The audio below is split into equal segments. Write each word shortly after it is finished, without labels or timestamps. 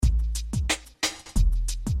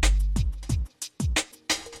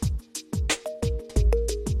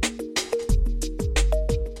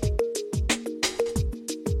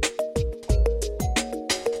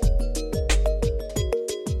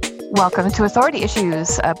welcome to Authority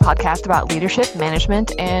Issues, a podcast about leadership,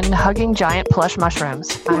 management, and hugging giant plush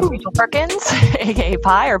mushrooms. I'm Rachel Perkins, aka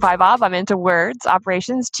Pie or Pie Bob. I'm into words,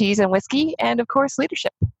 operations, cheese and whiskey, and of course,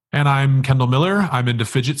 leadership. And I'm Kendall Miller. I'm into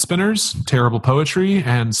fidget spinners, terrible poetry,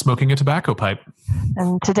 and smoking a tobacco pipe.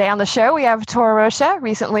 And today on the show, we have Tora Rocha,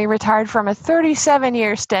 recently retired from a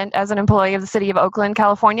 37-year stint as an employee of the city of Oakland,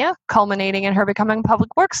 California, culminating in her becoming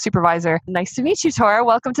public works supervisor. Nice to meet you, Tora.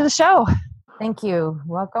 Welcome to the show. Thank you.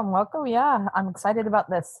 Welcome. Yeah, I'm excited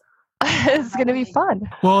about this. It's going to be fun.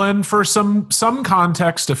 Well, and for some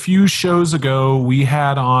context, a few shows ago, we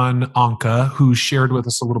had on Anka, who shared with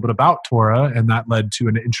us a little bit about Tora, and that led to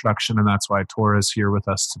an introduction, and that's why Tora is here with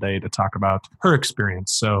us today to talk about her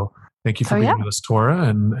experience. So thank you for being with us, Tora,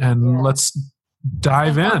 and let's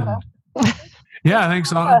dive in. Yeah,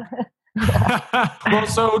 thanks, Anka. Well,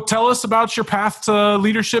 so tell us about your path to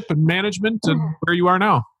leadership and management and where you are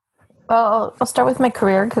now. Well, I'll start with my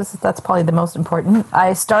career because that's probably the most important.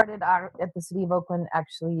 I started out at the city of Oakland,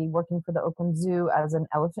 actually working for the Oakland Zoo as an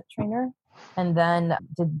elephant trainer, and then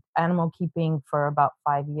did animal keeping for about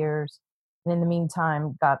 5 years. And in the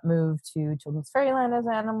meantime, got moved to Children's Fairyland as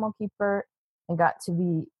an animal keeper and got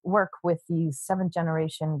to work with these 7th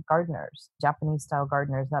generation gardeners, Japanese style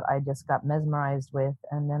gardeners that I just got mesmerized with.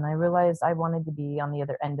 And then I realized I wanted to be on the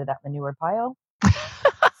other end of that manure pile.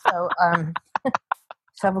 So,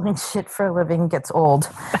 shoveling shit for a living gets old.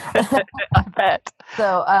 I bet.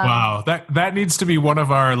 So, wow, that needs to be one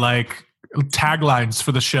of our taglines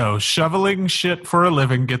for the show. Shoveling shit for a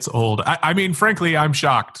living gets old. I mean, frankly, I'm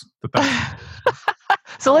shocked.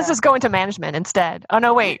 So let's just go into management instead. Oh,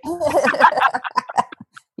 no, wait.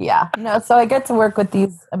 Yeah. No, so I get to work with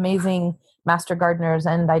these amazing master gardeners,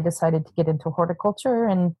 and I decided to get into horticulture.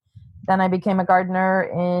 And then I became a gardener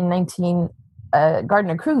in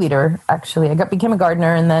gardener crew leader, actually. I became a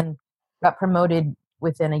gardener and then got promoted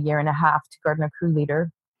within a year and a half to gardener crew leader.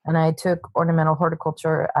 And I took ornamental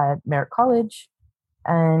horticulture at Merritt College,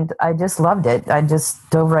 and I just loved it. I just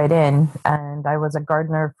dove right in, and I was a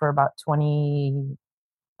gardener for about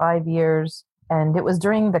 25 years. And it was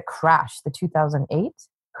during the crash, the 2008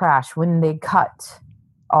 crash, when they cut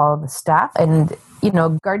all the staff. And,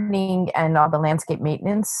 gardening and all the landscape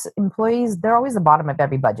maintenance employees, they're always the bottom of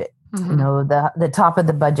every budget. Mm-hmm. The top of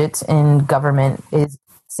the budget in government is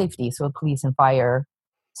safety, so police and fire,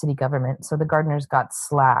 city government. So the gardeners got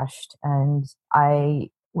slashed, and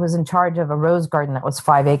I was in charge of a rose garden that was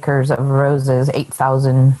 5 acres of roses,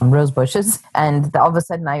 8,000 rose bushes. And all of a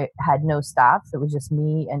sudden I had no staff. It was just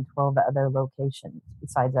me and 12 other locations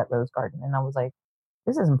besides that rose garden. And I was like,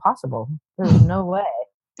 this is impossible. There's no way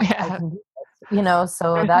I can do this.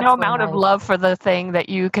 So there's that's no amount of love for the thing that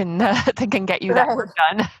you can that can get you that work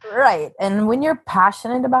done. Right. And when you're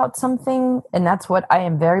passionate about something, and that's what I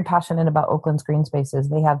am very passionate about Oakland's green spaces.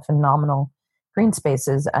 They have phenomenal green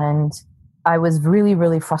spaces. And I was really,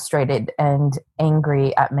 really frustrated and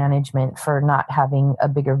angry at management for not having a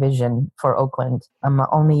bigger vision for Oakland. I'm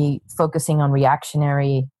only focusing on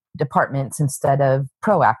reactionary departments instead of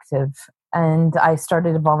proactive. And I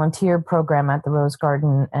started a volunteer program at the Rose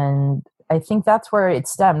Garden, and I think that's where it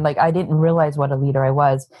stemmed. I didn't realize what a leader I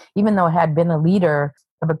was, even though I had been a leader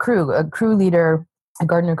of a crew leader. A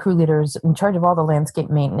gardener crew leader is in charge of all the landscape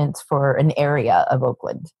maintenance for an area of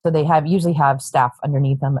Oakland. So they usually have staff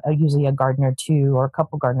underneath them, usually a gardener 2 or a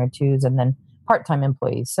couple gardener 2s, and then part-time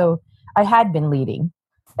employees. So I had been leading.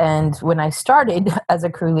 And when I started as a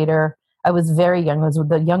crew leader, I was very young. I was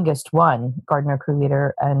the youngest gardener crew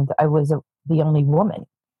leader, and I was the only woman,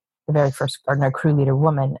 the very first gardener crew leader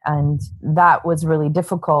woman. And that was really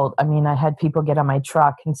difficult. I mean, I had people get on my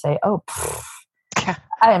truck and say,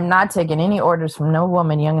 I am not taking any orders from no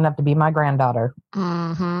woman young enough to be my granddaughter.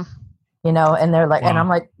 Mm-hmm. And they're like, wow. And I'm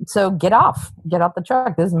like, so get off the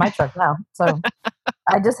truck. This is my truck now. So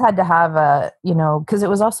I just had to have because there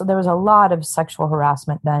was a lot of sexual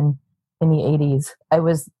harassment then in the 80s. I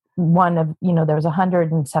was one of, there was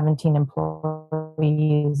 117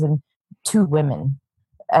 employees and 2 women,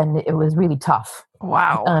 and it was really tough.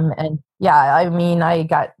 Wow. I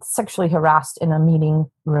got sexually harassed in a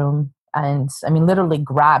meeting room. And literally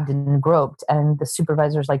grabbed and groped, and the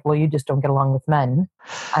supervisor's like, well, you just don't get along with men.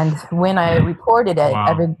 And when I reported it,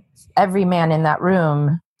 wow. every man in that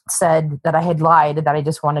room said that I had lied, that I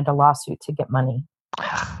just wanted a lawsuit to get money.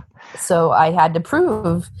 So I had to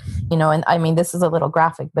prove, and this is a little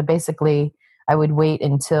graphic, but basically I would wait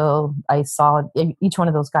until I saw each one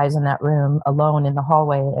of those guys in that room alone in the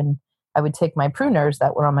hallway, and I would take my pruners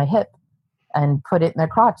that were on my hip and put it in their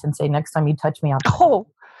crotch and say, next time you touch me, I'll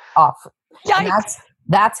off. Yikes. And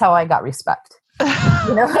that's how I got respect.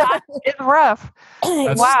 You know? It's rough.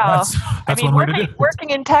 Wow. That's one way to do it. Working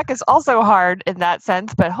in tech is also hard in that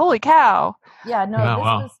sense, but holy cow. Yeah, no,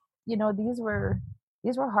 was, these were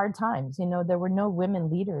hard times. There were no women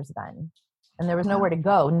leaders then, and there was nowhere to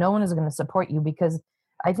go. No one is going to support you because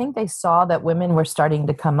I think they saw that women were starting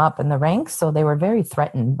to come up in the ranks, so they were very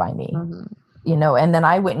threatened by me. And then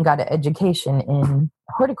I went and got an education in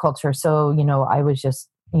horticulture. So, I was just,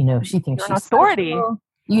 she thinks she's authority.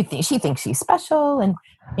 Special. She thinks she's special. And,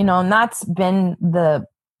 and that's been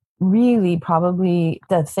really probably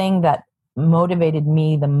the thing that motivated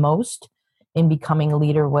me the most in becoming a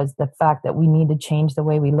leader was the fact that we need to change the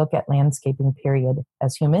way we look at landscaping, period,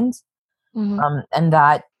 as humans. And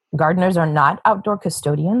that gardeners are not outdoor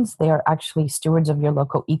custodians. They are actually stewards of your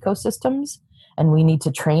local ecosystems. And we need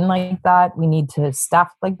to train like that. We need to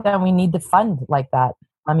staff like that. We need to fund like that.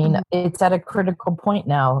 I mean, it's at a critical point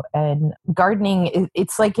now. And gardening,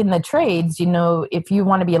 it's like in the trades, if you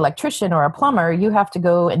want to be an electrician or a plumber, you have to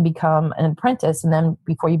go and become an apprentice and then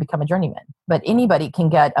before you become a journeyman. But anybody can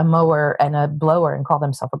get a mower and a blower and call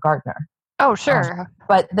themselves a gardener. Oh, sure.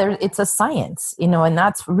 But it's a science, and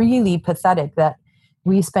that's really pathetic that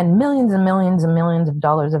we spend millions and millions and millions of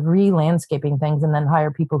dollars of re-landscaping things and then hire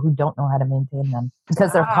people who don't know how to maintain them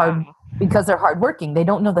because they're hardworking. They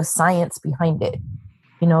don't know the science behind it.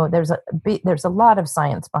 There's a lot of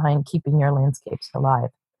science behind keeping your landscapes alive.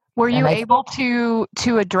 Were you able to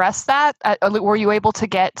address that? Were you able to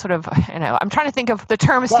get sort of, I'm trying to think of the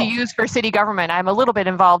terms to use for city government. I'm a little bit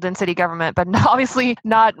involved in city government, but obviously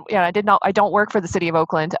not, I don't work for the city of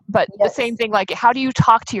Oakland, but the same thing, like how do you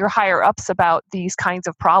talk to your higher ups about these kinds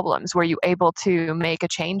of problems? Were you able to make a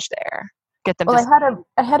change there? Get them I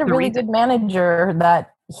had a really good manager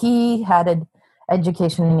that he had an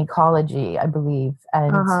education in ecology, I believe.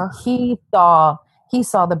 And he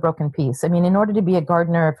saw the broken piece. I mean, in order to be a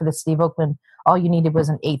gardener for the city of Oakland, all you needed was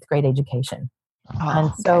an 8th grade education.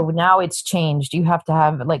 So now it's changed. You have to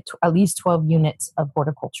have at least 12 units of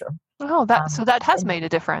horticulture. Oh, so that has made a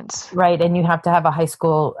difference. Right. And you have to have a high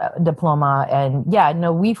school diploma. And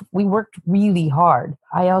we worked really hard.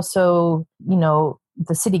 I also,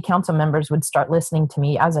 the city council members would start listening to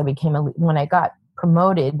me as I when I got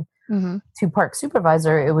promoted to park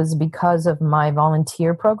supervisor, it was because of my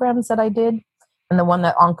volunteer programs that I did. And the one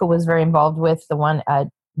that Anka was very involved with, the one at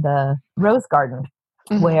the Rose Garden,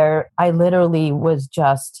 where I literally was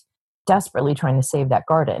just desperately trying to save that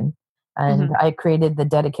garden. And I created the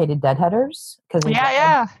dedicated deadheaders because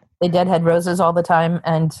they deadhead roses all the time.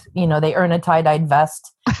 And, they earn a tie-dyed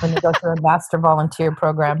vest when they go through a master volunteer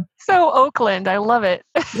program. So Oakland, I love it.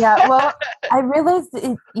 Yeah, well, I realized,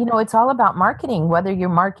 it's all about marketing, whether you're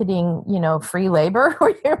marketing, free labor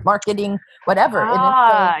or you're marketing whatever.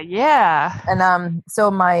 And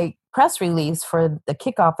so my press release for the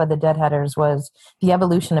kickoff of the Deadheaders was the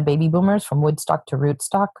evolution of baby boomers from Woodstock to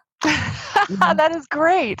Rootstock. That is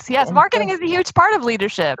great. Yes, marketing is a huge part of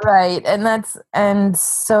leadership. Right. And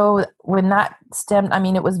so when that stemmed,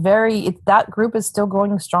 it was that group is still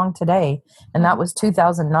going strong today. And that was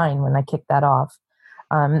 2009 when I kicked that off.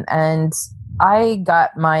 And I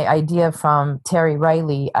got my idea from Terry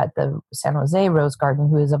Riley at the San Jose Rose Garden,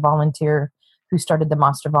 who is a volunteer who started the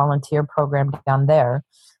Master Volunteer program down there.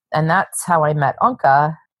 And that's how I met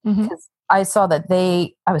Anka, because I saw that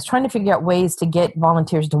I was trying to figure out ways to get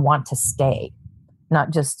volunteers to want to stay,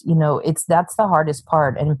 not just, that's the hardest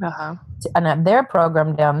part. And, and at their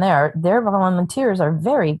program down there, their volunteers are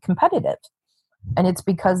very competitive. And it's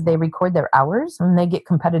because they record their hours and they get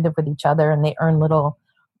competitive with each other and they earn little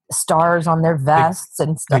stars on their vests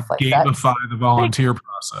and stuff like that. They gamify the volunteer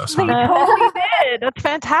process. They totally did. That's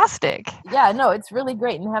fantastic. Yeah, no, it's really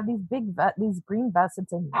great. And have these these green vests.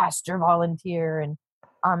 It's a master volunteer. And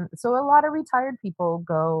so a lot of retired people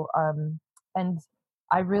go, and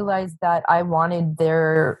I realized that I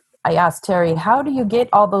asked Terry, how do you get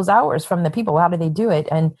all those hours from the people? How do they do it?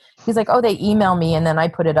 And he's like, they email me and then I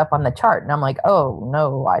put it up on the chart. And I'm like, oh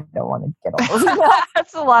no, I don't want to get all those emails.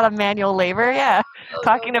 That's a lot of manual labor. Yeah.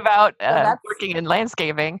 Talking about working in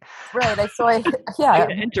landscaping. Right.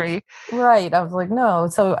 Entry. Right. I was like, no.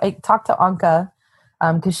 So I talked to Anka,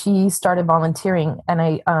 because she started volunteering, and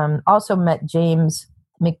I also met James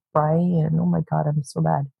McBride. Oh my God, I'm so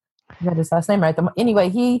bad. I got his last name right. Anyway,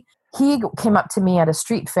 he came up to me at a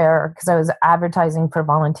street fair because I was advertising for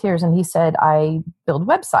volunteers, and he said, I build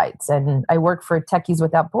websites and I work for Techies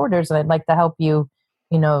Without Borders, and I'd like to help you,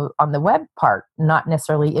 on the web part, not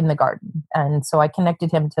necessarily in the garden. And so I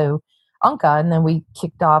connected him to Anka, and then we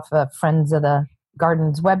kicked off a Friends of the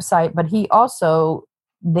Gardens website. But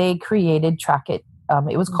they created Track It.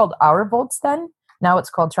 It was called Our Volts then. Now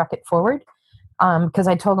it's called Track It Forward. because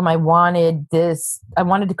I told them I wanted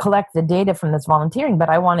to collect the data from this volunteering, but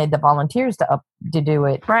I wanted the volunteers to do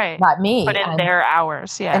it, right? Not me. Put in their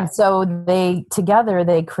hours, yeah. And so they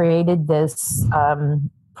created this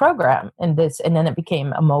program, and then it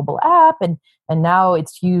became a mobile app, and now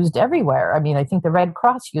it's used everywhere. I mean, I think the Red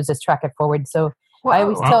Cross uses Track It Forward. So Whoa. I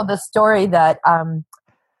always tell the story that I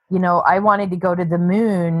wanted to go to the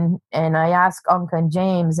moon, and I asked Anka and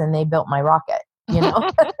James, and they built my rocket.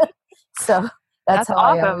 So. That's how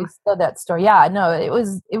awesome. I always tell that story. Yeah, no, it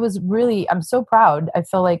was really, I'm so proud. I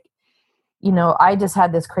feel like, I just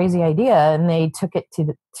had this crazy idea, and they took it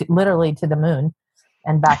literally to the moon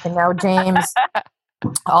and back. And now James,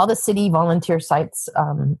 all the city volunteer sites,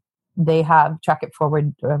 they have Track It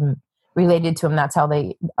Forward related to them. That's how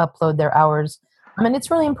they upload their hours. I mean, it's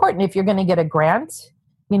really important if you're going to get a grant.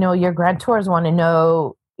 Your grantors want to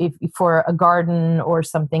know if for a garden or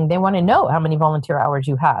something, they want to know how many volunteer hours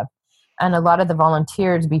you have. And a lot of the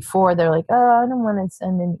volunteers before, they're like, oh, I don't want to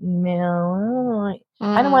send an email.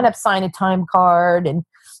 I don't want to sign a time card. And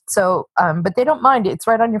so, but they don't mind it. It's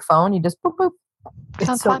right on your phone. You just boop, boop.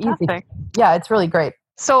 Sounds so fantastic. Easy. Yeah, it's really great.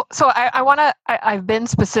 So I've been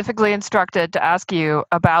specifically instructed to ask you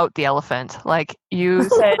about the elephant. Like you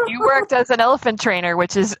said, you worked as an elephant trainer,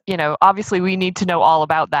 which is, obviously we need to know all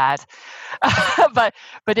about that. But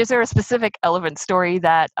is there a specific elephant story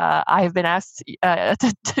that I have been asked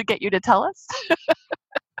to get you to tell us?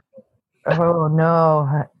 Oh,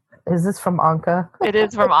 no. Is this from Anka? It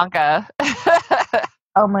is from Anka.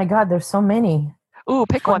 Oh, my God. There's so many. Ooh,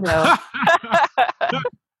 pick one, though.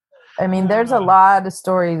 I mean, there's a lot of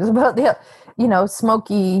stories about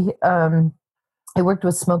Smokey. I worked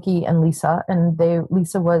with Smokey and Lisa, and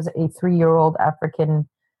Lisa was a 3-year-old African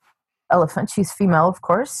elephant. She's female, of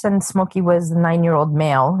course, and Smokey was a 9-year-old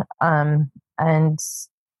male. And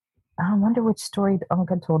I wonder which story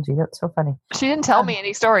Anka told you. That's so funny. She didn't tell me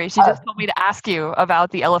any stories. She just told me to ask you about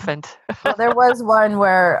the elephant. Well, there was one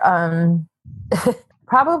where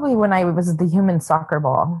probably when I was the human soccer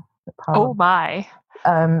ball. Probably. Oh, my.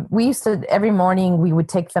 We used to, every morning we would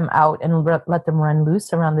take them out and let them run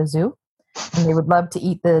loose around the zoo, and they would love to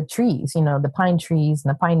eat the trees, the pine trees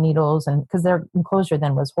and the pine needles, and because their enclosure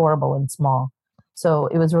then was horrible and small, so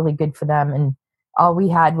it was really good for them. And all we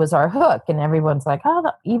had was our hook, and everyone's like, oh,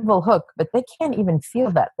 the evil hook, but they can't even feel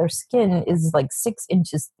that. Their skin is like 6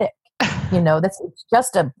 inches thick. That's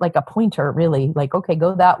just like a pointer, really. Like, okay,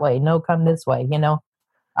 go that way. No, come this way.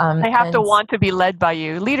 They have to want to be led by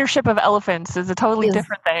you. Leadership of elephants is a totally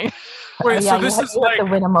different thing. Wait, so this is like to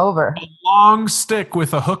win them over. A long stick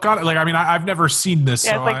with a hook on it? Like, I mean, I've never seen this.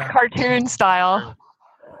 Yeah, so it's like cartoon style.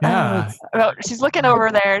 Yeah. She's looking over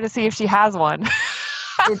there to see if she has one.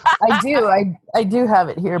 I do have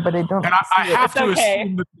it here, but I don't. And I have to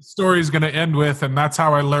assume that the story is going to end with, and that's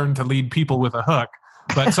how I learned to lead people with a hook.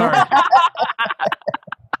 But sorry.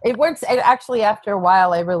 It works. Actually, after a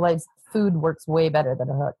while, I realized food works way better than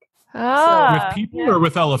a hook. With people or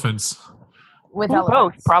with elephants? With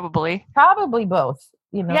elephants. Both, probably. Probably both.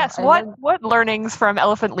 Yes. What learnings from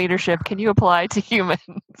elephant leadership can you apply to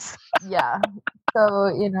humans? Yeah.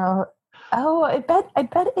 So I bet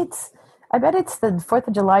it's the 4th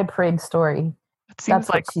of July parade story. It seems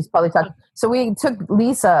like she's probably talking. So we took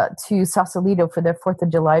Lisa to Sausalito for their 4th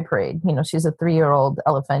of July parade. She's a 3-year-old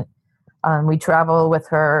elephant. We travel with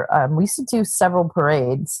her. We used to do several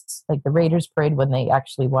parades, like the Raiders parade when they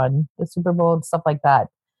actually won the Super Bowl and stuff like that.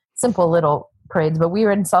 Simple little parades. But we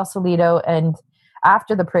were in Sausalito, and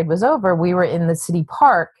after the parade was over, we were in the city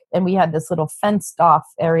park, and we had this little fenced off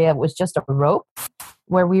area. It was just a rope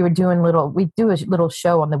where we do a little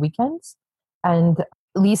show on the weekends. And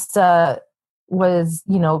Lisa was,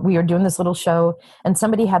 we were doing this little show, and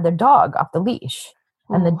somebody had their dog off the leash.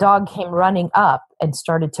 And the dog came running up and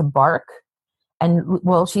started to bark. And,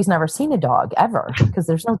 well, she's never seen a dog ever because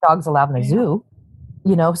there's no dogs allowed in the zoo,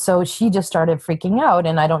 so she just started freaking out.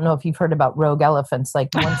 And I don't know if you've heard about rogue elephants. Like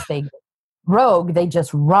once they rogue, they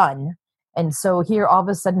just run. And so here, all of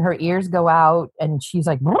a sudden, her ears go out and she's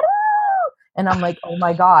like, "Brrr!" And I'm like, oh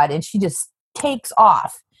my God. And she just takes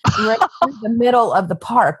off right in the middle of the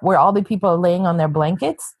park where all the people are laying on their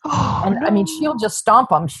blankets. And I mean, she'll just stomp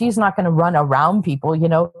them. She's not going to run around people,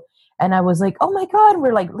 And I was like, oh my God.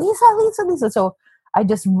 We're like, Lisa. So I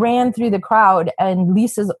just ran through the crowd, and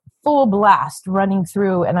Lisa's full blast running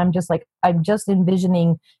through. And I'm just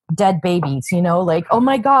envisioning dead babies, like, oh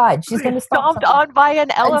my God, she's going to stomped on by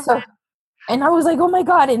an elephant. And I was like, oh my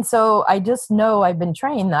God. And so I just know I've been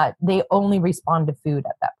trained that they only respond to food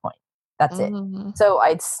at that point. That's it. So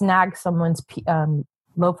I'd snag someone's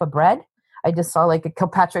loaf of bread. I just saw like a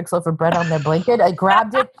Kilpatrick's loaf of bread on their blanket. I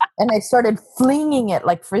grabbed it and I started flinging it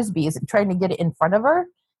like frisbees, trying to get it in front of her.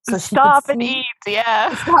 So she Stop could and see, eat.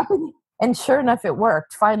 Yeah. stop and sure enough, it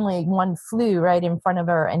worked. Finally, one flew right in front of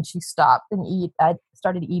her and she stopped and I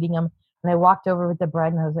started eating them. And I walked over with the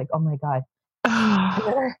bread and I was like, oh my God.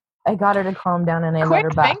 I got her to calm down and I let her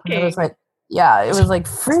back. And it was like, yeah, it was like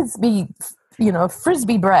frisbee,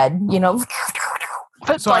 frisbee bread,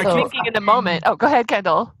 But So like I can't- thinking in the moment. Oh, go ahead,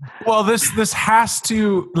 Kendall. Well, this has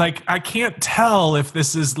to, like, I can't tell if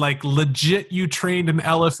this is like legit you trained an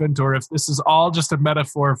elephant or if this is all just a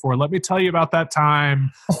metaphor for, let me tell you about that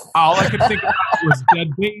time. All I could think about was dead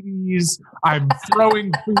babies. I'm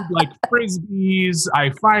throwing food like frisbees.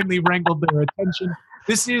 I finally wrangled their attention.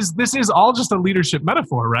 This is all just a leadership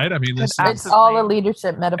metaphor, right? I mean, It's all a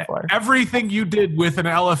leadership metaphor. everything you did with an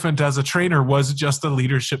elephant as a trainer was just a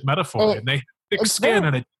leadership metaphor. And they had thick skin,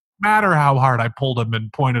 and it didn't matter how hard I pulled them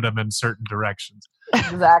and pointed them in certain directions.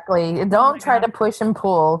 Exactly. Don't try to push and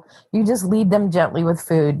pull. You just lead them gently with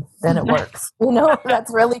food. Then it works.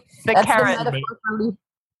 That's really The carrot. metaphor for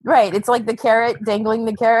right. It's like the carrot, dangling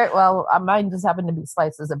the carrot. Well, mine just happened to be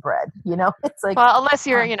slices of bread. It's like, Well, unless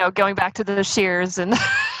you're, going back to the shears and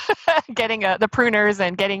getting the pruners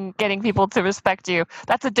and getting people to respect you.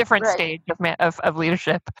 That's a different Right. stage of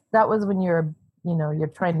leadership. that was when you're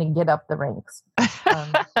trying to get up the ranks.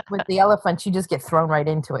 With the elephants, you just get thrown right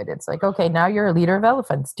into it. It's like, okay, now you're a leader of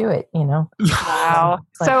elephants. Do it. Wow.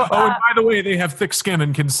 Like, So, Oh, and by the way, they have thick skin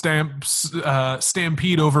and can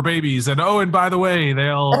stampede over babies. And and by the way,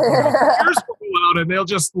 they'll ears will go out and they'll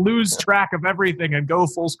just lose track of everything and go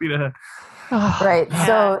full speed ahead. right. Yeah.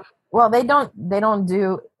 So, well, they don't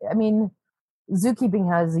do. I mean,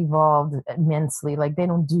 zookeeping has evolved immensely. Like they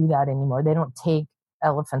don't do that anymore. They don't take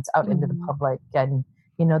elephants out into the public, and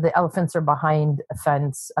the elephants are behind a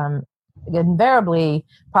fence. Invariably,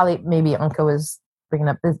 probably maybe Anka was bringing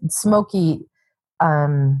up the Smokey.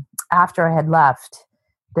 After I had left,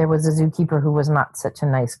 there was a zookeeper who was not such a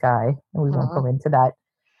nice guy, and we won't go into that.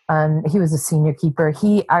 He was a senior keeper.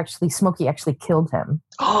 Smokey actually killed him.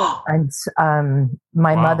 And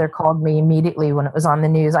my Wow. mother called me immediately when it was on the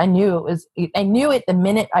news. I knew it the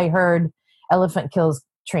minute I heard elephant kills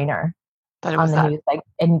trainer that it on was the that. news,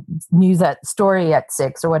 and news that story at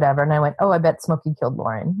 6 or whatever. And I went, oh, I bet Smokey killed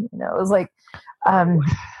Lauren. It was like,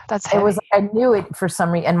 That's it was, heavy. I knew it for some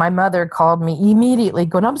reason. And my mother called me immediately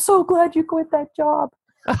going, I'm so glad you quit that job.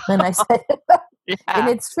 And I said, Yeah. and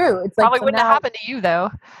it's true. It's like, Probably so wouldn't now- have happened to you though.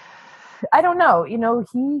 I don't know.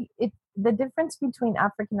 The difference between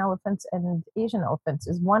African elephants and Asian elephants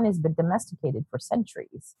is one has been domesticated for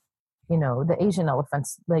centuries. The Asian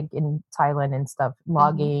elephants, like in Thailand and stuff,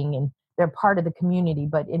 logging, and they're part of the community.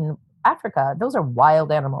 But in Africa, those are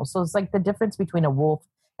wild animals. So it's like the difference between a wolf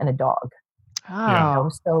and a dog.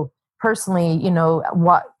 Oh. So personally,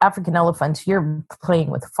 what African elephants, you're playing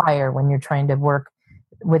with fire when you're trying to work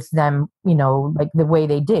with them, like the way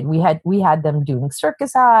they did. We had them doing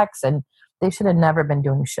circus acts, and they should have never been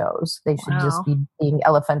doing shows. They should just be being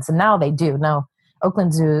elephants, and now they do. Now,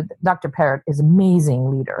 Oakland Zoo, Dr. Parrott is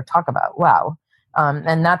amazing leader. Talk about wow.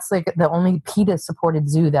 And that's like the only PETA-supported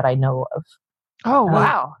zoo that I know of. Oh,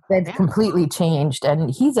 wow. They've Yeah. completely changed,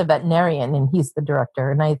 and he's a veterinarian, and he's the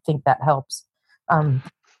director, and I think that helps.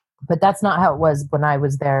 But that's not how it was when I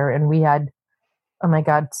was there, and we had, oh my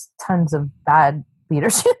God, tons of bad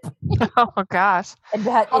leadership. Oh, gosh. And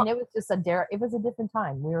it was just it was a different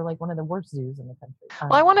time. We were like one of the worst zoos in the country.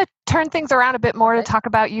 Well, I want to turn things around a bit more to talk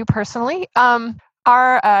about you personally.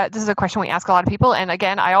 This is a question we ask a lot of people, and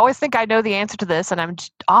again, I always think I know the answer to this, and I'm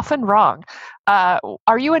often wrong.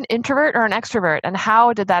 Are you an introvert or an extrovert, and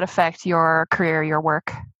how did that affect your career, your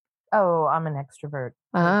work? Oh, I'm an extrovert.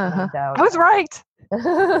 Uh-huh. No doubt. I was right.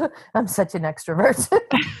 I'm such an extrovert.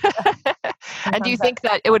 And do you think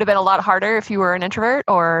that it would have been a lot harder if you were an introvert,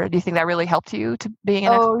 or do you think that really helped you to being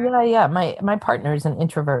an extrovert? Oh, yeah. My partner is an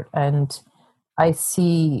introvert, and I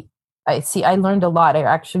learned a lot. I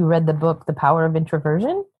actually read the book, The Power of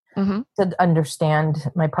Introversion, to understand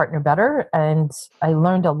my partner better. And I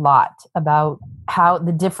learned a lot about how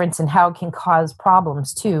the difference and how it can cause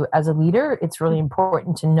problems too. As a leader, it's really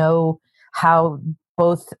important to know how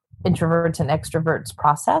both introverts and extroverts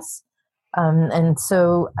process. And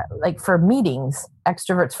so like for meetings,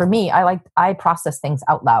 extroverts, for me, I process things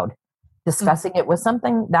out loud. Discussing it with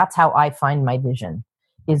something, that's how I find my vision.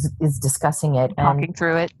 Is discussing it and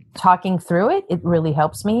talking through it. It really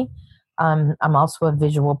helps me. I'm also a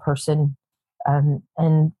visual person, and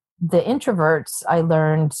the introverts I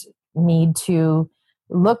learned need to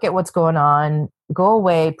look at what's going on, go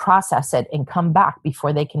away, process it, and come back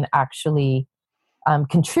before they can actually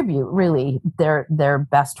contribute really their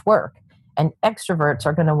best work. and extroverts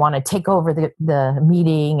are going to want to take over the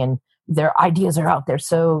meeting, and their ideas are out there.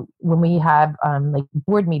 So when we have like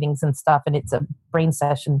board meetings and stuff, and it's a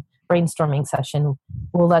brainstorming session,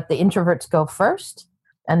 we'll let the introverts go first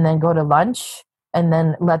and then go to lunch, and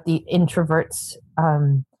then let the introverts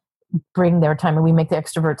bring their time, and we make the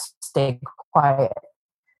extroverts stay quiet.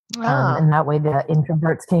 And that way the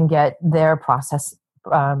introverts can get their process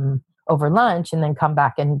over lunch and then come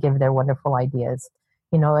back and give their wonderful ideas.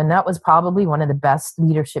 And that was probably one of the best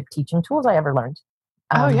leadership teaching tools I ever learned.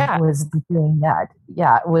 Was doing that.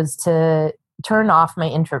 Yeah, it was to turn off my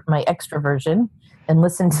extroversion and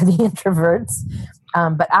listen to the introverts.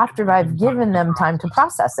 But after I've given them time to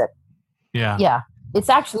process it. Yeah. It's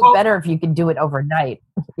actually better if you can do it overnight.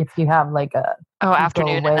 If you have like a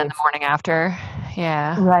afternoon and then the morning after.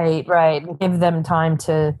 Yeah. Right. Give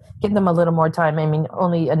them a little more time. I mean,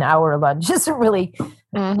 only an hour lunch isn't really,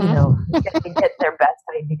 get their best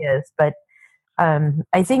ideas. But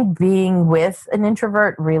I think being with an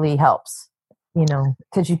introvert really helps,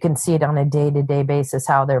 because you can see it on a day-to-day basis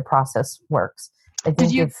how their process works. I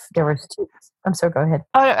think if there was two. I'm sorry, go ahead.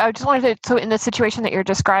 I just wanted to, so in the situation that you're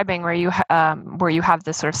describing where you have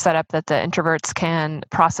this sort of setup that the introverts can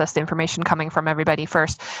process the information coming from everybody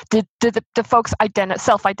first, did the folks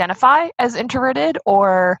self-identify as introverted,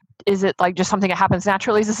 or is it like just something that happens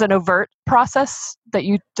naturally? Is this an overt process that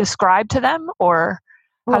you describe to them, or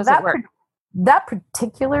how does it work? That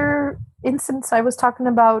particular instance I was talking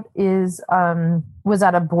about was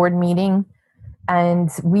at a board meeting. And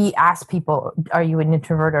we asked people, are you an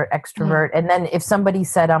introvert or extrovert? Mm-hmm. And then if somebody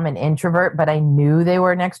said I'm an introvert, but I knew they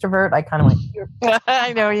were an extrovert, I kind of went,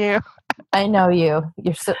 I know you. I know you.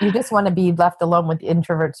 You just want to be left alone with the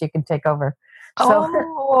introverts so you can take over. But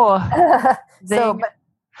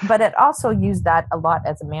it also used that a lot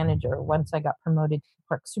as a manager. Once I got promoted to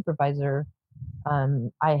park supervisor,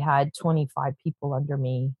 I had 25 people under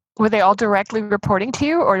me. Were they all directly reporting to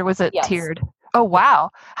you, or was it tiered? Oh,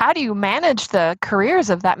 wow. How do you manage the careers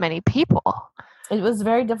of that many people? It was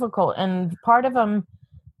very difficult. And part of them,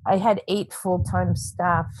 I had 8 full-time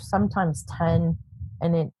staff, sometimes 10,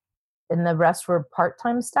 and the rest were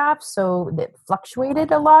part-time staff. So it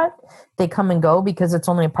fluctuated a lot. They come and go because it's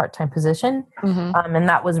only a part-time position. Mm-hmm. And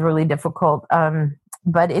that was really difficult.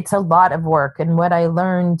 But it's a lot of work. And what I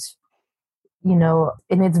learned, and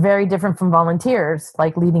it's very different from volunteers,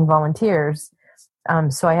 like leading volunteers.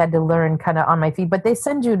 So I had to learn kind of on my feet, but they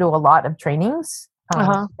send you to a lot of trainings.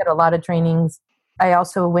 Get a lot of trainings. I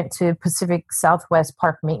also went to Pacific Southwest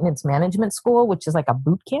Park Maintenance Management School, which is like a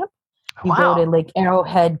boot camp. You go to Lake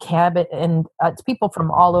Arrowhead, Cabot, and it's people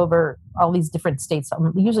from all over, all these different states.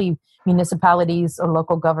 Usually municipalities or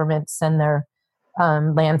local governments send their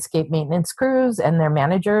landscape maintenance crews and their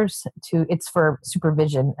managers it's for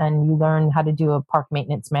supervision, and you learn how to do a park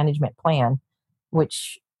maintenance management plan,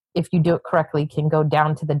 which, if you do it correctly, can go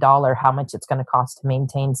down to the dollar how much it's going to cost to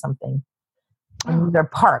maintain something. And these are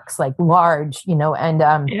parks, like large, but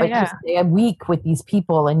you stay a week with these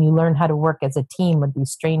people and you learn how to work as a team with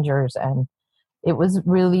these strangers. And it was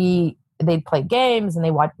really, they'd play games and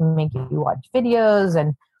make you watch videos,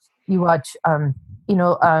 and you watch,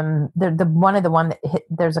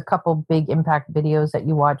 there's a couple big impact videos that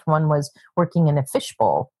you watch. One was working in a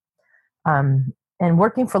fishbowl, and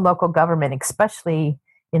working for local government, especially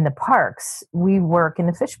in the parks, we work in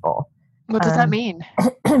a fishbowl. What does that mean?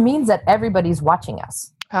 It means that everybody's watching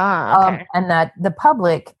us. Okay. And that the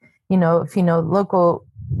public,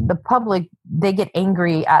 the public, they get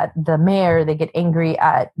angry at the mayor, they get angry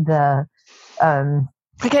at the...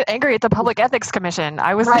 they get angry at the Public Ethics Commission.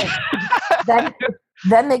 I was... Right.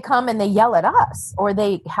 then they come and they yell at us, or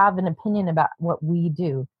they have an opinion about what we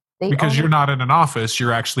do. Because you're not in an office,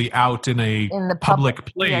 you're actually out in the public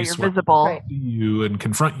place. Yeah, you're visible. Right. You and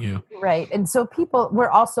confront you. Right. And so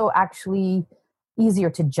we're also actually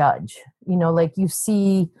easier to judge. Like you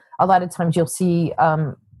see, a lot of times you'll see,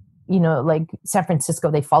 like San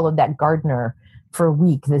Francisco, they followed that gardener for a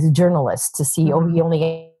week, this journalist, to see, mm-hmm. He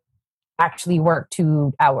only actually worked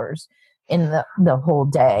 2 hours in the whole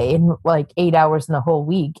day, and like 8 hours in the whole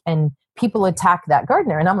week. And people attack that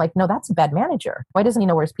gardener, and I'm like, no, that's a bad manager. Why doesn't he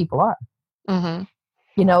know where his people are? Mm-hmm.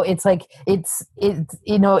 It's like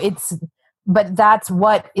but that's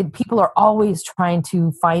what people are always trying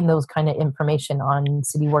to find those kind of information on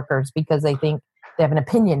city workers because they think they have an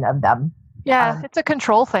opinion of them. Yeah, it's a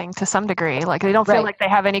control thing to some degree. Like they don't feel like they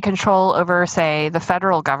have any control over, say, the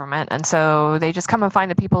federal government, and so they just come and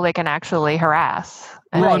find the people they can actually harass.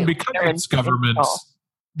 And because it's government,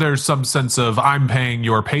 there's some sense of I'm paying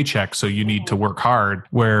your paycheck, so you need to work hard.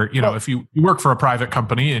 Where, if you work for a private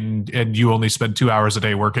company and you only spend 2 hours a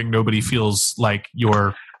day working, nobody feels like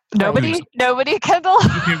you're Nobody, Kendall.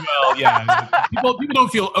 Okay, well, yeah. People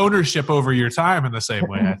don't feel ownership over your time in the same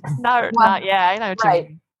way. Not yeah. I know what you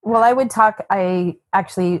mean. Well, I would talk.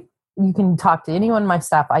 You can talk to anyone on my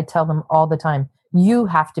staff. I tell them all the time, you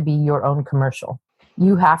have to be your own commercial.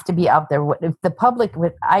 You have to be out there. If the public,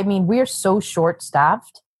 we're so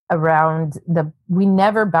short-staffed around we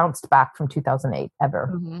never bounced back from 2008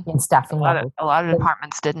 ever in staffing levels. A lot of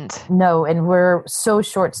departments didn't. No, and we're so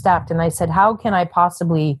short-staffed. And I said, how can I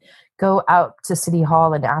possibly go out to City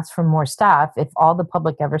Hall and ask for more staff if all the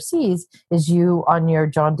public ever sees is you on your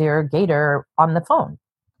John Deere Gator on the phone?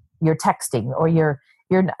 You're texting, or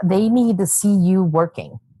they need to see you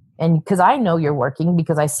working. And because I know you're working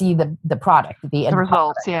because I see the product, the end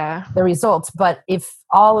results, product, the results. But if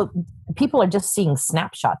all people are just seeing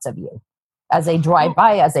snapshots of you as they drive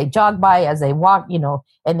by, as they jog by, as they walk,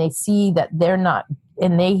 and they see that they're not,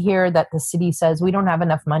 and they hear that the city says, we don't have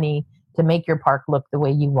enough money to make your park look the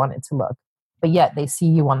way you want it to look. But yet they see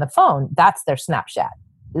you on the phone. That's their snapshot.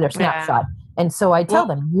 Yeah. And so I tell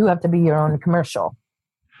them, you have to be your own commercial.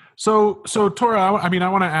 So Tora, I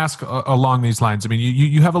want to ask along these lines. I mean,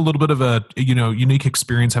 you have a little bit of a unique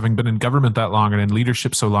experience having been in government that long and in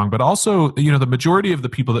leadership so long, but also the majority of the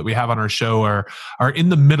people that we have on our show are in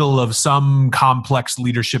the middle of some complex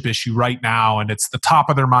leadership issue right now, and it's the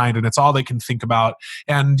top of their mind, and it's all they can think about.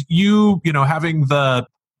 And having the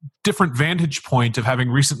different vantage point of having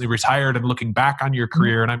recently retired and looking back on your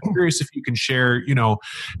career. And I'm curious if you can share,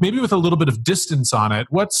 maybe with a little bit of distance on it,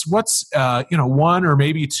 what's one or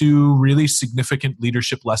maybe two really significant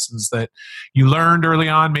leadership lessons that you learned early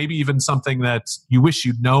on, maybe even something that you wish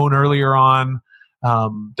you'd known earlier on,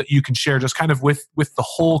 that you can share just kind of with the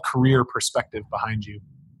whole career perspective behind you.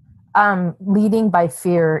 Leading by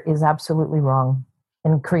fear is absolutely wrong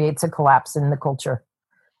and creates a collapse in the culture.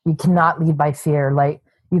 You cannot lead by fear.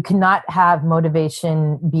 You cannot have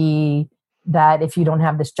motivation be that if you don't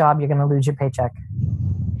have this job, you're going to lose your paycheck.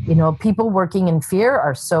 People working in fear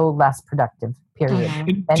are so less productive,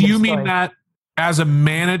 period. Do you mean that as a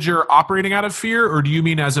manager operating out of fear, or do you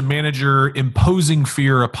mean as a manager imposing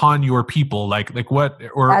fear upon your people? Like what?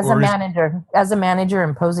 As a manager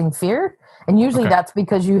imposing fear. And usually that's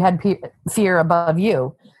because you had fear above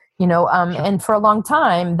you, and for a long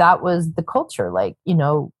time, that was the culture.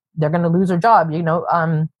 They're going to lose their job,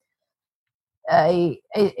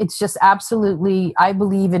 it's just absolutely, I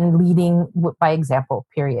believe in leading by example,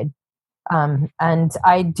 period. And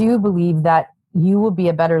I do believe that you will be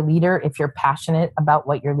a better leader if you're passionate about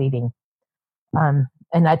what you're leading. And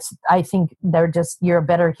I think you're a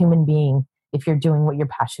better human being if you're doing what you're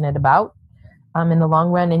passionate about, in the long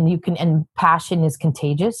run. And passion is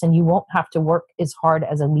contagious, and you won't have to work as hard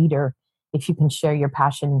as a leader if you can share your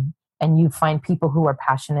passion and you find people who are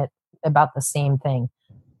passionate about the same thing.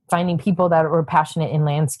 Finding people that were passionate in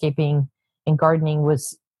landscaping and gardening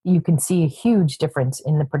you can see a huge difference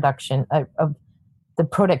in the production of the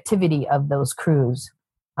productivity of those crews.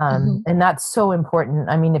 And that's so important.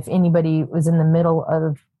 I mean, if anybody was in the middle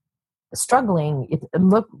of struggling,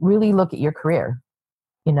 really look at your career.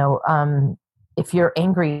 If you're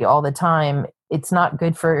angry all the time, it's not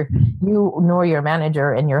good for you nor your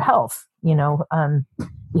manager and your health.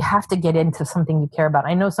 You have to get into something you care about.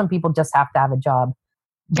 I know some people just have to have a job,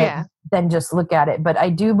 then just look at it. But I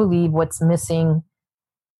do believe what's missing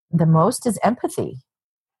the most is empathy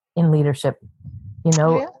in leadership,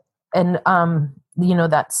 and,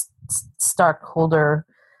 that stockholder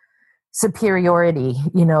superiority,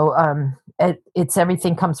 it's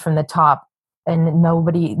everything comes from the top, and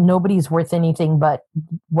nobody's worth anything but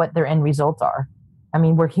what their end results are. I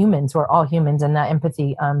mean, we're humans, we're all humans, and that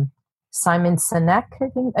empathy, Simon Sinek,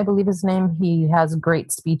 I believe his name. He has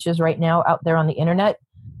great speeches right now out there on the internet.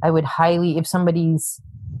 I would highly, if somebody's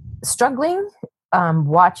struggling,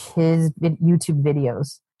 watch his YouTube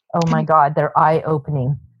videos. Oh my God, they're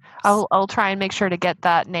eye-opening. I'll try and make sure to get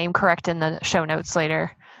that name correct in the show notes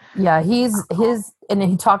later. Yeah, and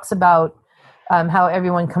he talks about how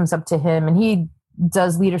everyone comes up to him, and he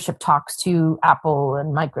does leadership talks to Apple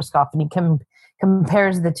and Microsoft, and he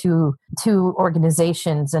compares the two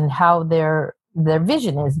organizations and how their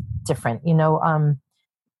vision is different.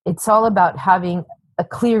 It's all about having a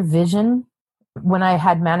clear vision. When I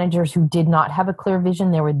had managers who did not have a clear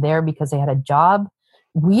vision, they were there because they had a job.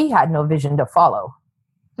 We had no vision to follow.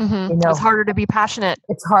 It's harder to be passionate.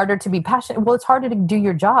 It's harder to be passionate. Well, it's harder to do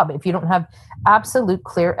your job if you don't have absolute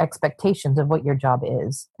clear expectations of what your job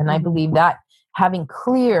is. And I believe that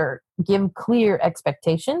give clear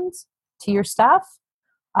expectations to your staff.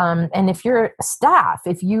 And if you're staff,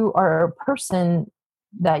 if you are a person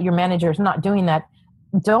that your manager is not doing that,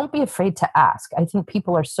 don't be afraid to ask. I think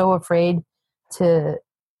people are so afraid to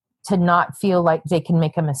to not feel like they can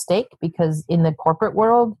make a mistake, because in the corporate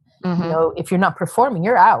world, Mm-hmm. you know, if you're not performing,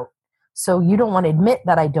 you're out. So you don't want to admit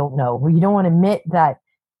that I don't know, or you don't want to admit that,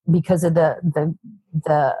 because of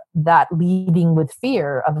that leading with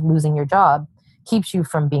fear of losing your job keeps you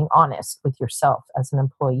from being honest with yourself as an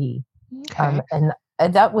employee. Okay. And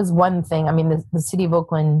that was one thing. I mean, the city of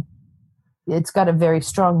Oakland, it's got a very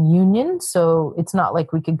strong union, so it's not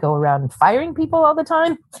like we could go around firing people all the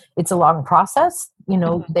time. It's a long process, you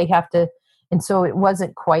know. They have to, and so it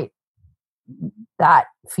wasn't quite that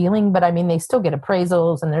feeling, but I mean, they still get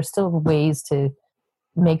appraisals, and there's still ways to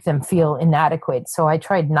make them feel inadequate. So I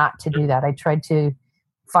tried not to do that. I tried to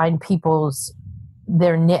find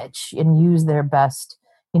their niche and use their best,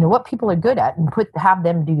 you know, what people are good at, and have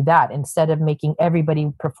them do that instead of making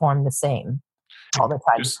everybody perform the same all the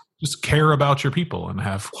time. Just care about your people and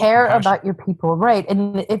have care compassion. about your people, right?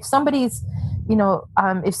 And if somebody's, you know,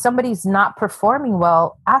 if somebody's not performing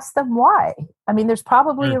well, ask them why. I mean, there's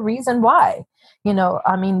probably a reason why. You know,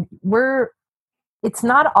 I mean, it's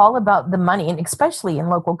not all about the money, and especially in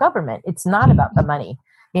local government, it's not about the money.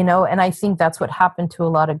 You know, and I think that's what happened to a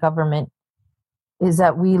lot of government, is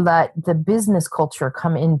that we let the business culture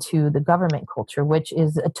come into the government culture, which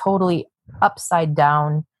is a totally upside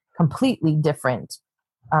down, completely different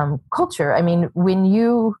culture. I mean, when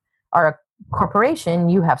you are a corporation,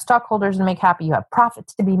 you have stockholders to make happy, you have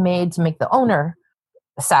profits to be made to make the owner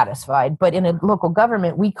satisfied. But in a local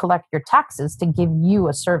government, we collect your taxes to give you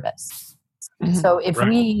a service. Mm-hmm. So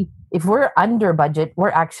if we're under budget,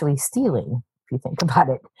 we're actually stealing, if you think about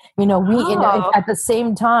it. You know, at the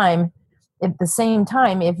same time,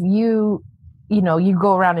 if you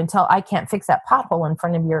go around and tell, I can't fix that pothole in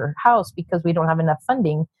front of your house because we don't have enough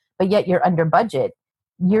funding, but yet you're under budget,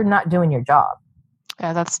 you're not doing your job.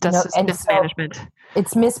 Yeah, that's just mismanagement. So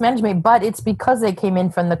it's mismanagement, but it's because they came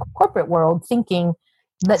in from the corporate world thinking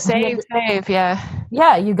that save, yeah.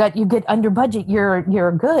 Yeah, you get under budget,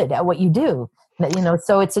 you're good at what you do. You know,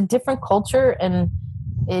 so it's a different culture, and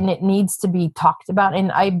it needs to be talked about.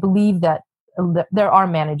 And I believe that there are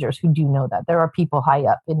managers who do know that. There are people high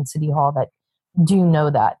up in City Hall that do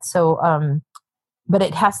know that. So, but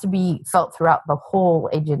it has to be felt throughout the whole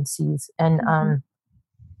agencies. And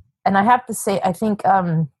I have to say, I think,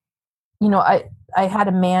 you know, I had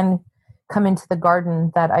a man come into the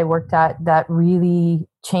garden that I worked at that really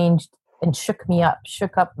changed and shook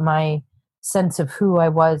up my sense of who I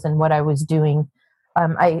was and what I was doing.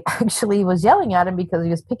 I actually was yelling at him because he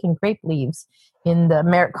was picking grape leaves in the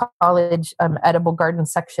Merritt College edible garden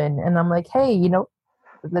section. And I'm like, hey, you know,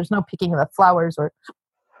 there's no picking the flowers or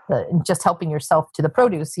just helping yourself to the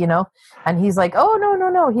produce, you know? And he's like, oh,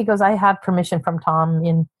 no. He goes, I have permission from Tom.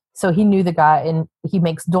 And so he knew the guy, and he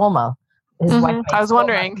makes dolma. His wife makes I was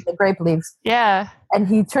wondering. the grape leaves. Yeah. And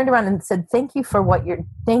he turned around and said, thank you for what you're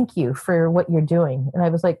doing. And I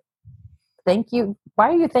was like, thank you. Why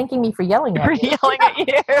are you thanking me for yelling at me? Yelling at you.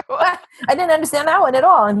 I didn't understand that one at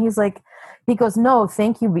all. And he goes, no,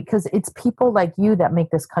 thank you, because it's people like you that make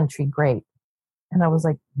this country great. And I was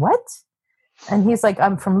like, what? And he's like,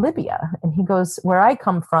 I'm from Libya. And he goes, where I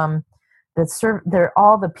come from,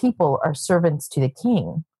 all the people are servants to the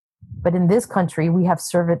king. But in this country, we have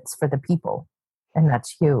servants for the people. And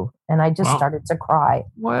that's you. And I just started to cry.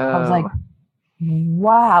 Whoa. I was like,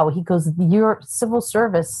 wow. He goes, your civil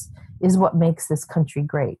service is what makes this country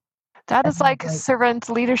great. That is like servant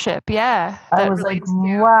leadership. Yeah. I was like,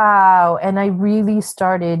 wow. And I really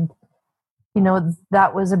started, you know,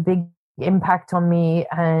 that was a big impact on me.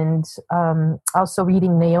 And also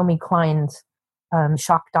reading Naomi Klein's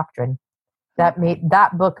Shock Doctrine. That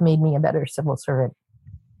book made me a better civil servant.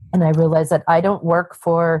 And I realized that I don't work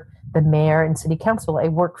for the mayor and city council. I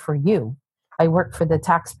work for you. I work for the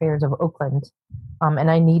taxpayers of Oakland.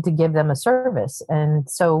 And I need to give them a service. And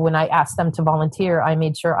so when I asked them to volunteer, I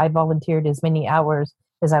made sure I volunteered as many hours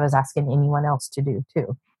as I was asking anyone else to do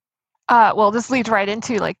too. Well, this leads right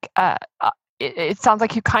into it sounds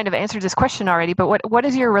like you kind of answered this question already, but what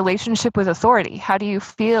is your relationship with authority? How do you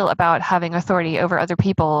feel about having authority over other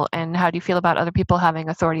people, and how do you feel about other people having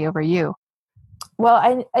authority over you? Well,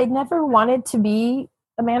 I never wanted to be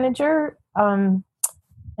a manager.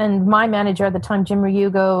 And my manager at the time, Jim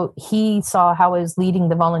Ryugo, he saw how I was leading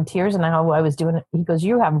the volunteers and how I was doing it. He goes,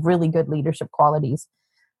 you have really good leadership qualities.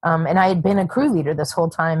 And I had been a crew leader this whole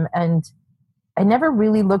time. And I never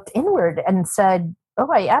really looked inward and said, oh,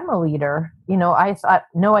 I am a leader. You know, I thought,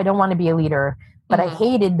 no, I don't want to be a leader. But I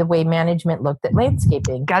hated the way management looked at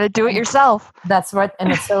landscaping. Got to do it yourself. That's right.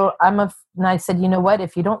 And so and I said, you know what?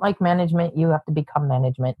 If you don't like management, you have to become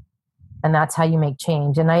management. And that's how you make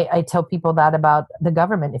change. And I tell people that about the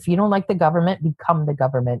government. If you don't like the government, become the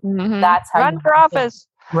government. Mm-hmm. That's how run for office.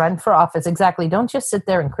 Run for office. Exactly. Don't just sit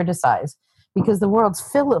there and criticize, because the world's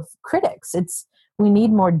full of critics. We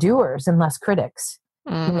need more doers and less critics.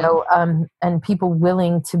 Mm-hmm. You know, and people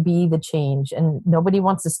willing to be the change, and nobody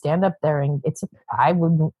wants to stand up there and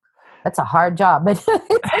that's a hard job. But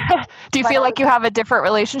do you feel like you have a different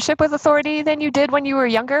relationship with authority than you did when you were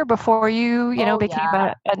younger, before you became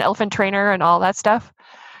an elephant trainer and all that stuff?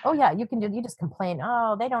 Oh yeah, you just complain.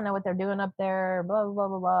 Oh, they don't know what they're doing up there. Blah blah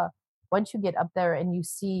blah blah. Once you get up there and you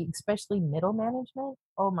see, especially middle management,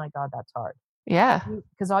 oh my God, that's hard. Yeah,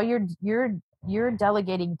 because all you're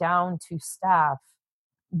delegating down to staff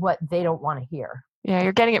what they don't want to hear. Yeah,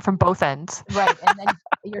 you're getting it from both ends. Right. And then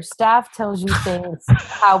your staff tells you things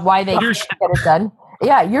why they can't get it done.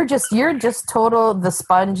 Yeah, you're just total the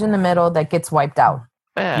sponge in the middle that gets wiped out.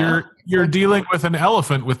 You're dealing with an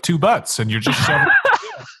elephant with two butts, and you're just shoving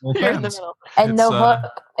you're in the middle.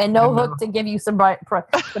 And no hook to give you some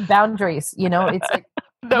boundaries. You know, it's like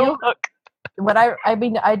hook. What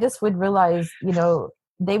I just would realize, you know,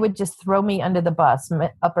 they would just throw me under the bus,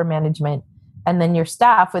 upper management. And then your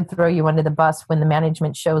staff would throw you under the bus when the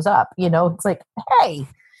management shows up. You know, it's like, hey,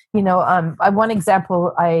 you know, one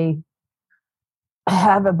example I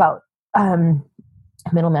have about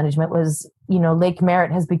middle management was, you know, Lake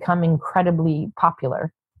Merritt has become incredibly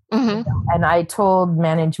popular. Mm-hmm. And I told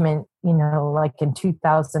management, you know, like in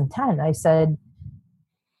 2010, I said,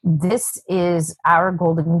 this is our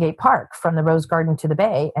Golden Gate Park from the Rose Garden to the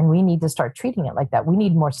Bay, and we need to start treating it like that. We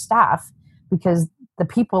need more staff, because the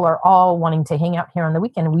people are all wanting to hang out here on the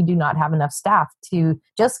weekend, and we do not have enough staff to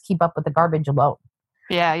just keep up with the garbage alone.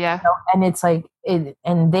 Yeah. You know? And it's like,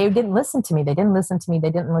 and they didn't listen to me. They didn't listen to me.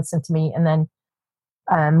 And then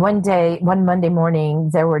one Monday morning,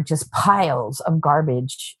 there were just piles of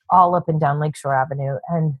garbage all up and down Lakeshore Avenue.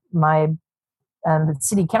 And my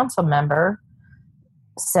city council member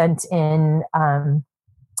sent in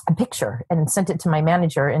a picture and sent it to my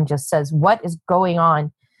manager and just says, what is going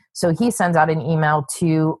on? So he sends out an email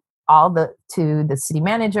to the city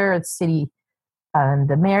manager,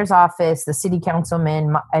 the mayor's office, the city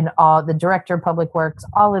councilman, and all the director of public works,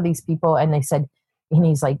 all of these people. And they said, and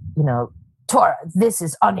he's like, you know, Tora, this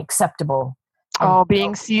is unacceptable. Oh,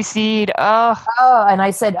 being CC'd. Oh, and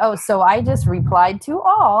I said, so I just replied to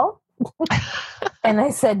all. And I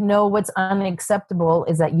said, no, what's unacceptable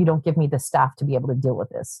is that you don't give me the staff to be able to deal with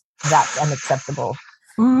this. That's unacceptable.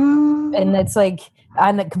 And it's like,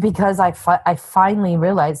 because I finally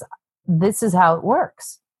realized this is how it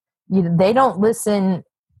works. They don't listen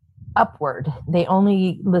upward. They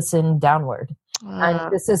only listen downward.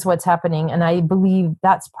 And this is what's happening. And I believe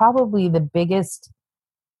that's probably the biggest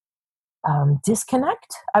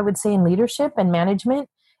disconnect, I would say, in leadership and management,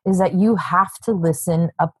 is that you have to listen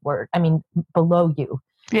upward. I mean, below you.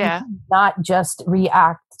 Yeah. You not just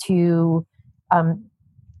react to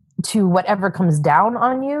whatever comes down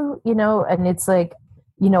on you, you know. And it's like,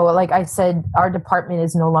 you know, like I said, our department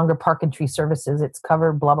is no longer Park and Tree Services. It's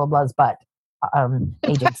Cover blah, blah, blah's butt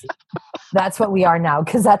agency. That's what we are now,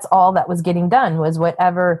 because that's all that was getting done, was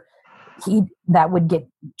whatever that would get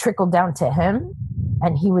trickled down to him.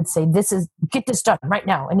 And he would say, get this done right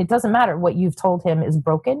now. And it doesn't matter what you've told him is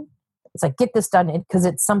broken. It's like, get this done, because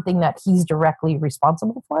it's something that he's directly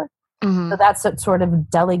responsible for. Mm-hmm. So that's sort of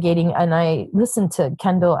delegating. And I listened to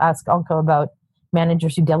Kendall ask Anka about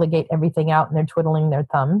managers who delegate everything out and they're twiddling their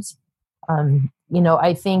thumbs. You know,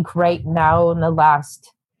 I think right now in the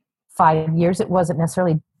last 5 years, it wasn't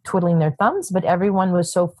necessarily twiddling their thumbs, but everyone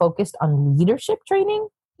was so focused on leadership training.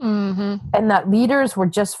 Mm-hmm. And that leaders were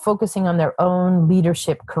just focusing on their own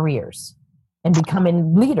leadership careers and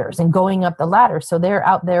becoming leaders and going up the ladder. So they're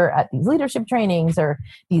out there at these leadership trainings or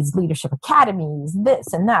these leadership academies,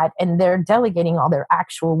 this and that, and they're delegating all their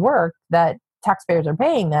actual work that taxpayers are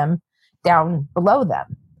paying them down below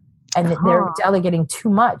them. And they're delegating too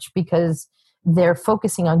much because they're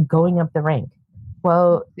focusing on going up the rank.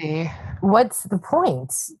 Well, what's the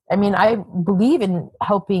point? I mean, I believe in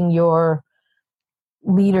helping your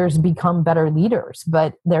leaders become better leaders,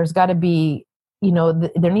 but there's got to be, you know,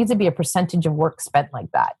 there needs to be a percentage of work spent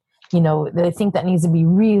like that. You know, I think that needs to be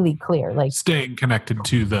really clear, like staying connected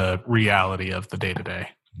to the reality of the day to day.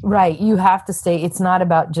 Right. You have to stay. It's not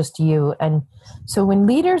about just you. And so when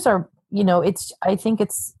leaders are, you know, I think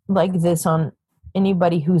it's like this on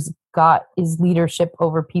anybody who's is leadership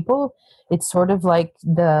over people. It's sort of like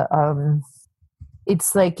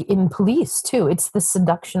it's like in police too. It's the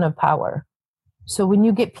seduction of power. So when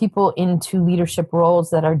you get people into leadership roles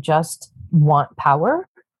that are just want power,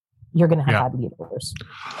 you're going to have bad leaders.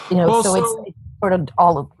 You know, so it's sort of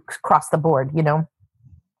all across the board, you know.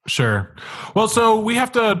 Sure. Well, so we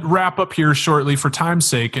have to wrap up here shortly for time's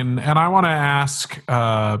sake, and I want to ask,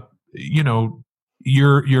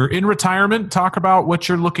 you're in retirement. Talk about what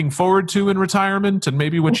you're looking forward to in retirement, and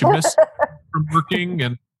maybe what you miss from working,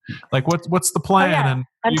 and like what's the plan? Oh, yeah.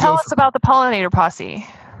 And tell us about the Pollinator Posse.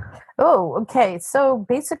 Oh, okay. So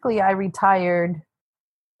basically, I retired.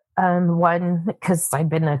 One, because I've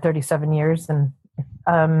been there 37 years, and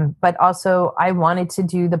but also I wanted to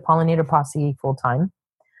do the Pollinator Posse full time.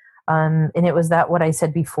 And it was that what I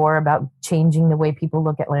said before about changing the way people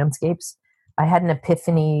look at landscapes. I had an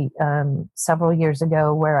epiphany several years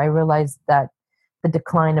ago where I realized that the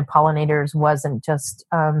decline of pollinators wasn't just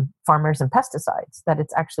farmers and pesticides, that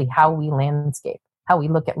it's actually how we landscape, how we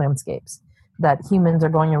look at landscapes, that humans are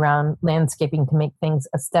going around landscaping to make things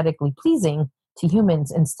aesthetically pleasing to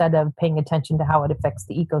humans instead of paying attention to how it affects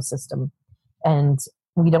the ecosystem. And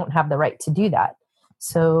we don't have the right to do that.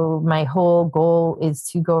 So my whole goal is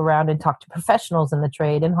to go around and talk to professionals in the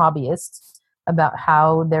trade and hobbyists about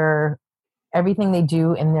how everything they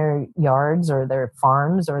do in their yards or their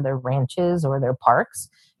farms or their ranches or their parks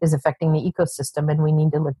is affecting the ecosystem, and we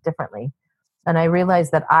need to look differently. And I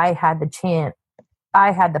realized that I had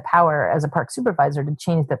the power as a park supervisor to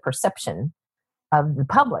change the perception of the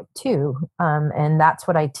public too. And that's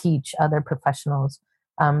what I teach other professionals.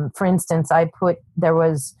 For instance, I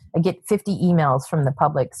get 50 emails from the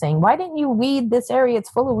public saying, why didn't you weed this area? It's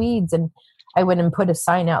full of weeds. And I went and put a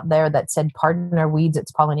sign out there that said, pardon our weeds,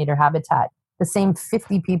 it's pollinator habitat. The same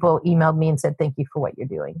 50 people emailed me and said, thank you for what you're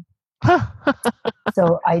doing.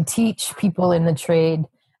 So I teach people in the trade.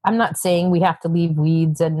 I'm not saying we have to leave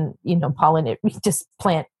weeds and, pollinate. We just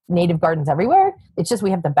plant native gardens everywhere. It's just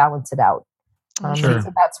we have to balance it out. Sure.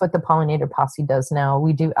 So that's what the Pollinator Posse does now.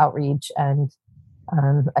 We do outreach, and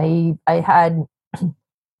I had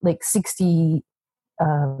like 60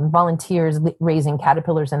 volunteers raising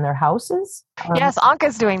caterpillars in their houses. Yes,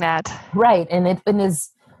 Anka's doing that. Right, and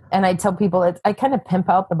I tell people I kind of pimp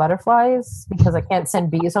out the butterflies because I can't send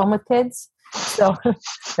bees home with kids. So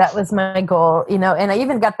that was my goal, and I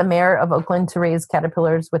even got the mayor of Oakland to raise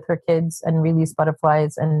caterpillars with her kids and release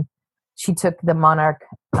butterflies, and she took the Monarch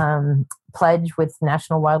pledge with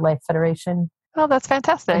National Wildlife Federation. Oh, that's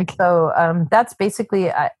fantastic. And so that's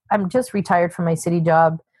basically, I'm just retired from my city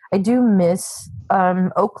job. I do miss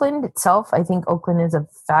Oakland itself. I think Oakland is a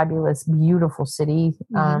fabulous, beautiful city.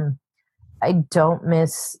 Mm-hmm. I don't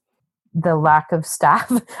miss the lack of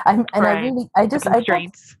staff. I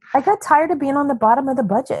got tired of being on the bottom of the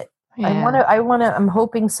budget. Yeah. I'm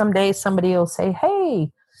hoping someday somebody will say,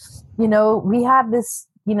 hey, we have this,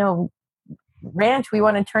 ranch we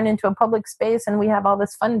want to turn into a public space, and we have all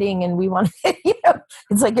this funding, and we want to,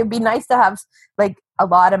 it's like, it'd be nice to have like a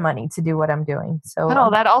lot of money to do what I'm doing. So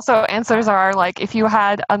that also answers our, like, if you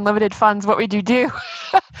had unlimited funds, what would you do?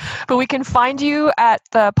 But we can find you at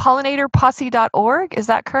the pollinatorposse.org. Is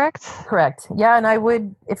that correct? Correct. Yeah. And I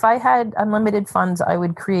would, if I had unlimited funds, I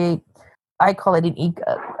would create, I call it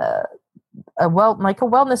a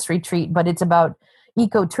wellness retreat, but it's about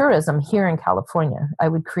ecotourism here in California. I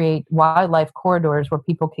would create wildlife corridors where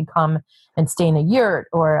people could come and stay in a yurt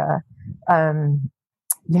or,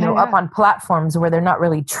 up on platforms where they're not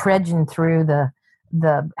really trudging through the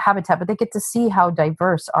habitat, but they get to see how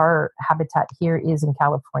diverse our habitat here is in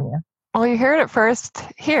California. Well, you heard it first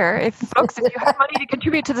here. If you have money to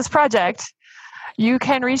contribute to this project, you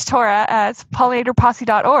can reach Tora at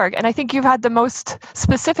pollinatorposse.org. And I think you've had the most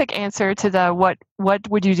specific answer to the what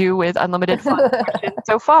would you do with unlimited funds question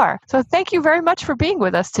so far. So thank you very much for being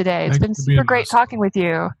with us today. It's been super great talking with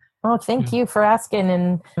you. Oh, thank you for asking.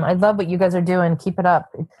 And I love what you guys are doing. Keep it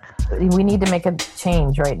up. We need to make a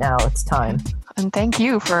change right now. It's time. And thank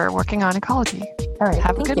you for working on ecology. All right.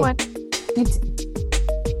 Have a good one. You too.